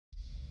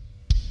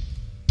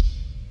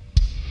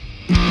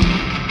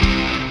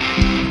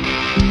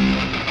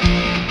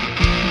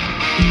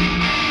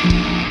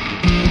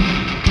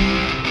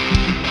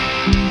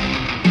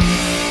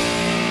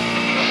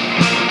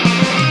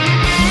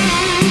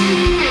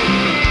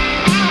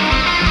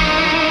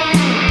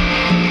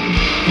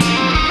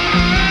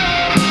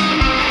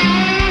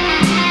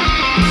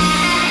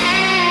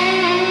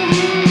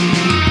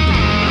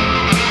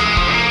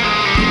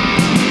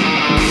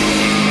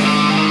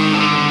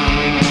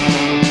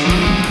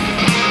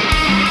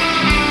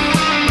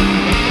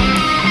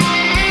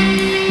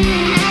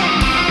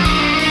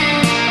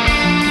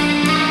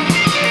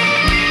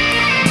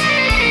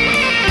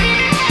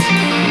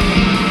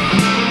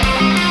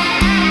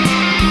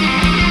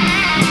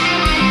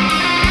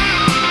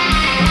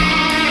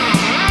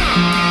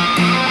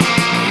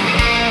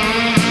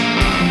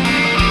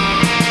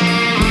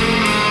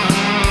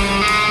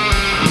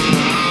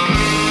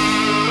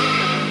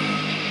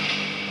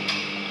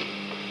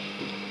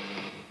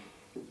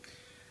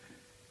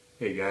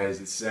Hey guys,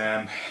 it's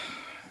Sam,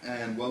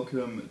 and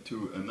welcome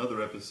to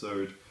another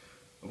episode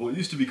of what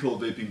used to be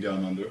called Vaping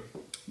Down Under,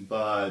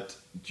 but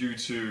due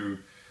to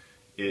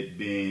it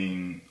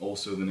being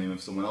also the name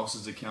of someone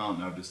else's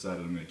account, I've decided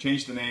I'm going to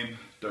change the name.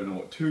 Don't know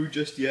what to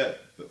just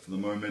yet, but for the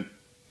moment,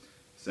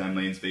 Sam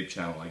Lane's Vape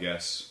Channel, I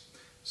guess.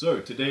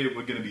 So today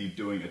we're going to be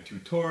doing a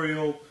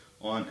tutorial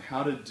on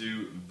how to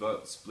do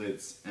vert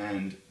splits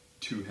and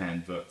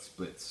two-hand vert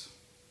splits.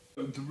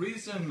 The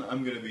reason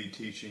I'm going to be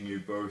teaching you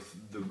both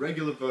the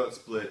regular vert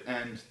split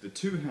and the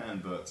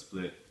two-hand vert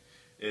split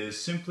is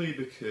simply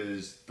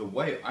because the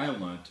way I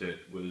learnt it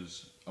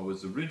was I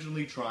was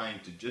originally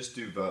trying to just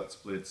do vert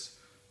splits,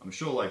 I'm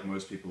sure like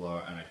most people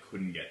are, and I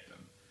couldn't get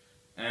them.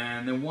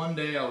 And then one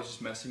day I was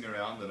just messing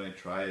around and I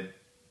tried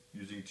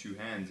using two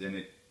hands and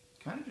it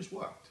kind of just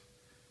worked.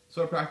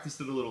 So I practiced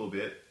it a little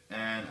bit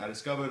and I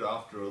discovered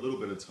after a little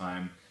bit of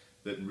time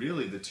that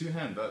really the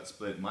two-hand vert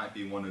split might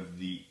be one of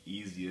the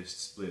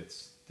easiest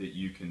splits that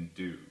you can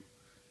do.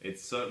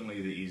 It's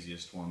certainly the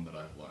easiest one that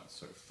I've learned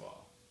so far.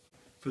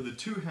 For the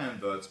two-hand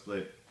vert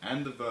split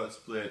and the vert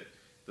split,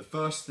 the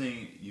first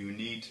thing you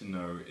need to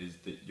know is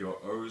that your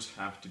O's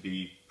have to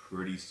be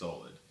pretty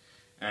solid.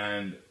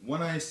 And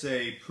when I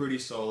say pretty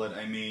solid,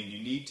 I mean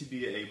you need to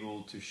be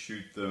able to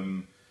shoot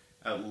them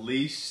at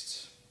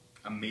least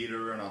 1.5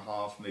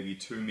 meters, maybe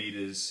 2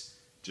 meters,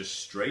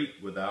 just straight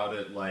without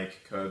it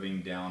like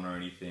curving down or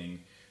anything.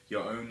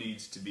 Your O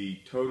needs to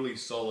be totally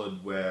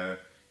solid where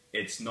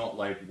it's not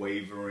like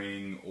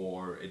wavering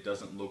or it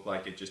doesn't look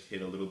like it just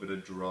hit a little bit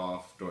of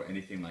draft or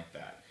anything like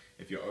that.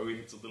 If your O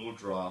hits a little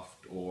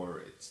draft or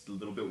it's a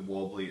little bit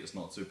wobbly, it's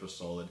not super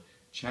solid,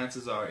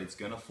 chances are it's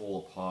gonna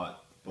fall apart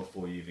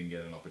before you even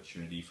get an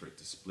opportunity for it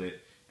to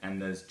split,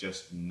 and there's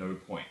just no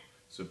point.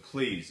 So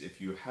please,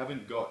 if you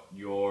haven't got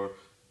your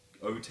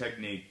O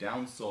technique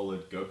down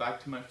solid, go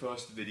back to my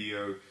first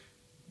video,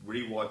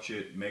 rewatch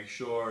it, make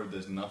sure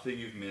there's nothing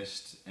you've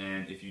missed,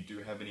 and if you do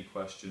have any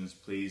questions,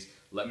 please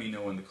let me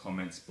know in the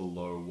comments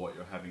below what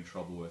you're having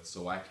trouble with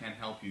so I can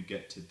help you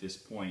get to this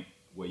point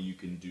where you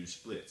can do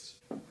splits.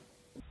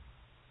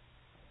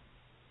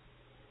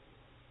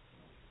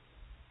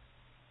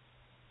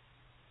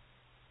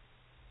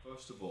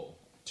 First of all,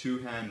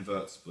 two-hand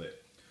vert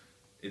split.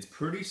 It's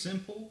pretty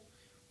simple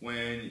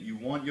when you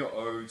want your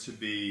O to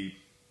be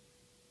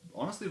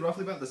honestly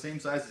roughly about the same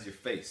size as your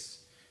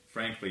face,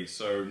 frankly,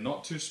 so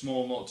not too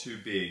small, not too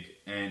big,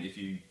 and if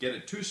you get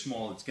it too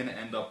small it's going to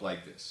end up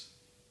like this.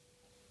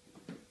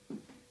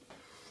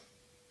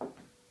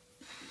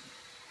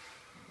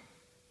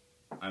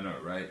 I know,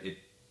 right? It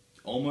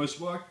almost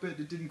worked, but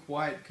it didn't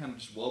quite, kind of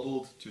just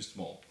wobbled, too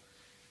small.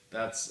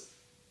 That's,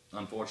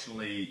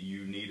 unfortunately,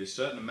 you need a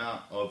certain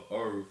amount of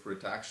O for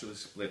it to actually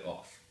split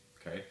off,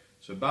 okay?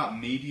 So about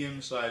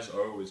medium size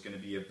O is going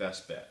to be your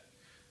best bet.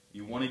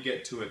 You want to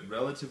get to it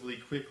relatively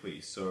quickly,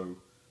 so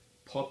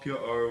pop your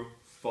O,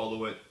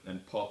 follow it,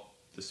 and pop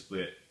the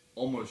split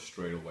almost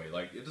straight away.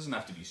 Like, it doesn't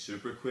have to be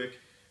super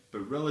quick, but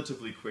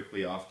relatively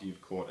quickly after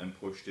you've caught and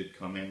pushed it,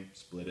 come in,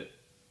 split it,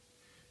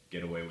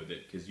 get away with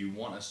it, because you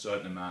want a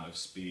certain amount of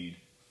speed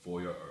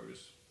for your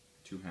O's.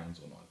 Two hands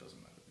or not,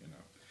 doesn't matter, you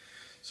know.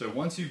 So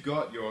once you've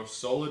got your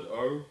solid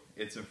O,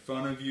 it's in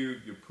front of you,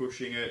 you're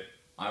pushing it.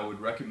 I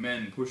would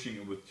recommend pushing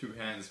it with two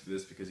hands for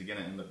this because you're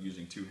going to end up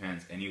using two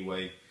hands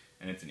anyway,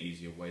 and it's an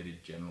easier way to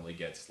generally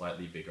get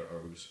slightly bigger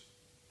O's.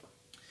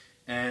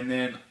 And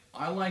then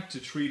I like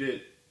to treat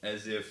it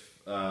as if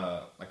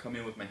I come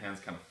in with my hands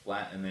kind of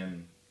flat and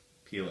then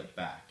peel it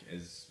back,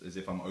 as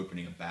if I'm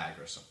opening a bag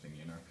or something,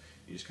 you know.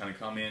 You just kind of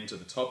come in to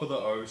the top of the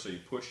O, so you're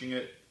pushing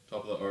it,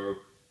 top of the O,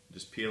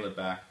 just peel it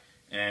back,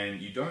 and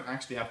you don't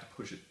actually have to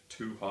push it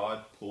too hard,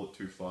 pull it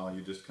too far,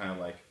 you just kind of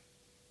like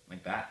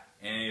that,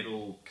 and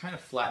it'll kind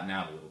of flatten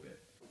out a little bit.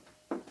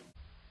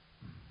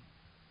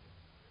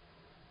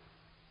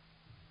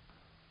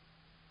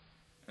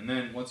 And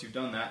then once you've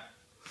done that,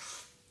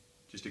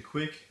 just a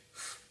quick,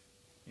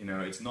 you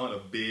know, it's not a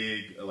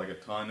big, like a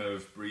ton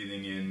of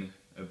breathing in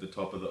of the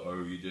top of the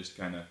O, you just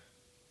kind of,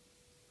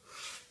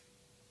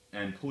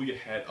 and pull your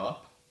head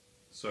up,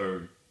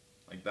 so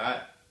like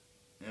that,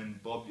 and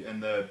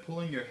the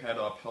pulling your head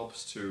up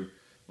helps to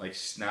like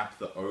snap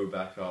the O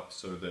back up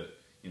so that,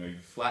 you know,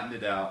 you've flattened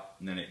it out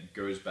and then it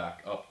goes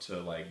back up to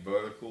like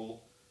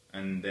vertical,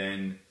 and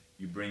then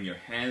you bring your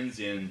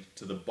hands in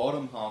to the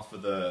bottom half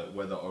of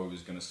where the O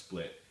is going to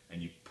split,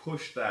 and you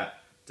push that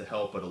to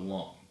help it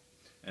along,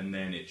 and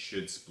then it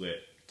should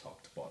split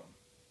top to bottom.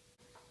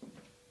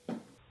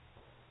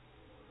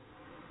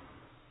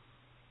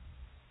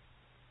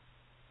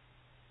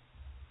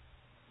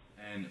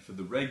 And for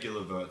the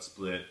regular vert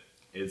split,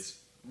 it's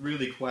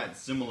really quite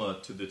similar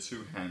to the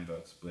two-hand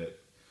vert split.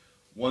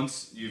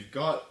 Once you've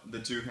got the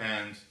two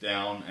hands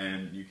down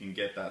and you can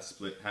get that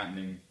split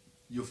happening,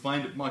 you'll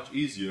find it much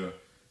easier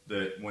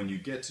that when you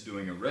get to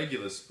doing a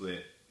regular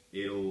split,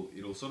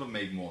 it'll sort of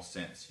make more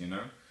sense, you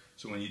know?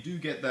 So when you do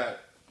get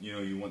that, you know,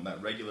 you want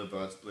that regular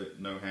vert split,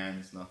 no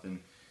hands,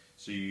 nothing.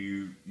 So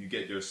you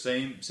get your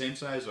same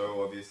size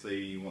O, obviously,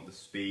 you want the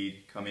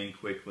speed, come in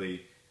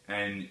quickly,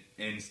 And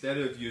instead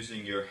of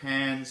using your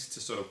hands to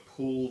sort of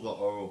pull the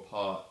O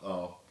apart,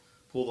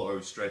 pull the O,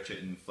 stretch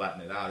it and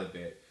flatten it out a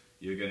bit,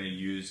 you're going to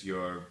use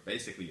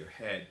basically your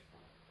head.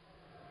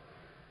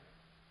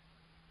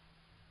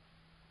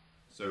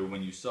 So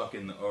when you suck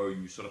in the O,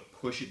 you sort of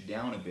push it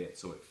down a bit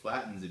so it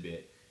flattens a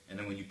bit, and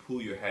then when you pull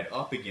your head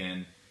up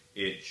again,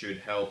 it should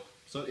help.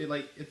 So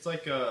it's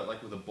like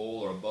with a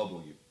ball or a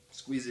bubble, you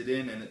squeeze it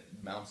in and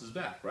it bounces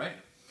back, right?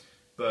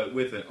 But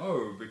with an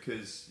O,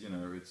 because you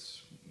know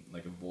it's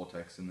like a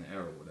vortex in the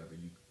air or whatever,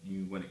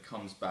 you when it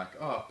comes back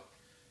up,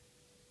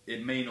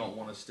 it may not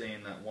want to stay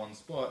in that one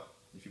spot.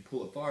 If you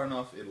pull it far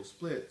enough, it'll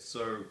split.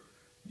 So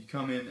you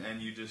come in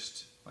and you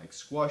just like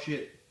squash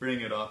it, bring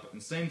it up,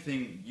 and same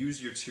thing,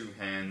 use your two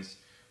hands.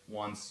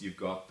 Once you've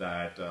got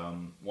that,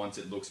 once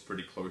it looks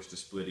pretty close to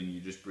splitting, you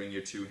just bring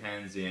your two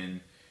hands in,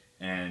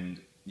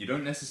 and you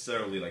don't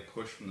necessarily like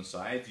push from the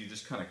sides, you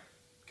just kind of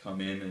come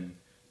in and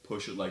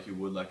push it like you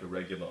would like a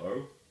regular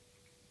O.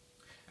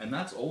 And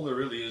that's all there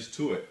really is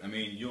to it. I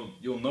mean,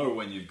 you'll know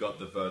when you've got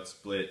the Vert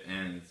split,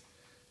 and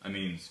I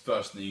mean,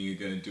 first thing you're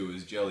going to do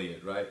is jelly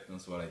it, right?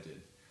 That's what I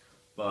did.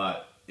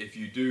 But if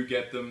you do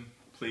get them,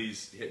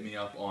 please hit me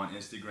up on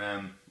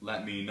Instagram,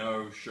 let me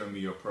know, show me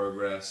your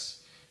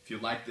progress. If you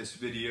like this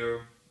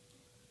video,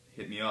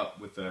 hit me up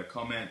with a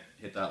comment,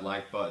 hit that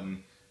like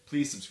button.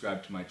 Please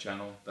subscribe to my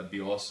channel, that'd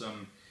be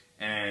awesome.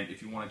 And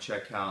if you want to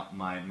check out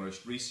my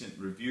most recent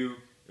review,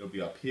 it'll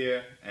be up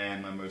here,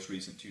 and my most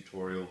recent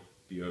tutorial will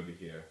be over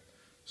here.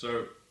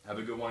 So, have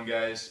a good one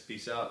guys,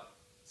 peace out,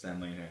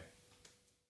 Sam Lane here.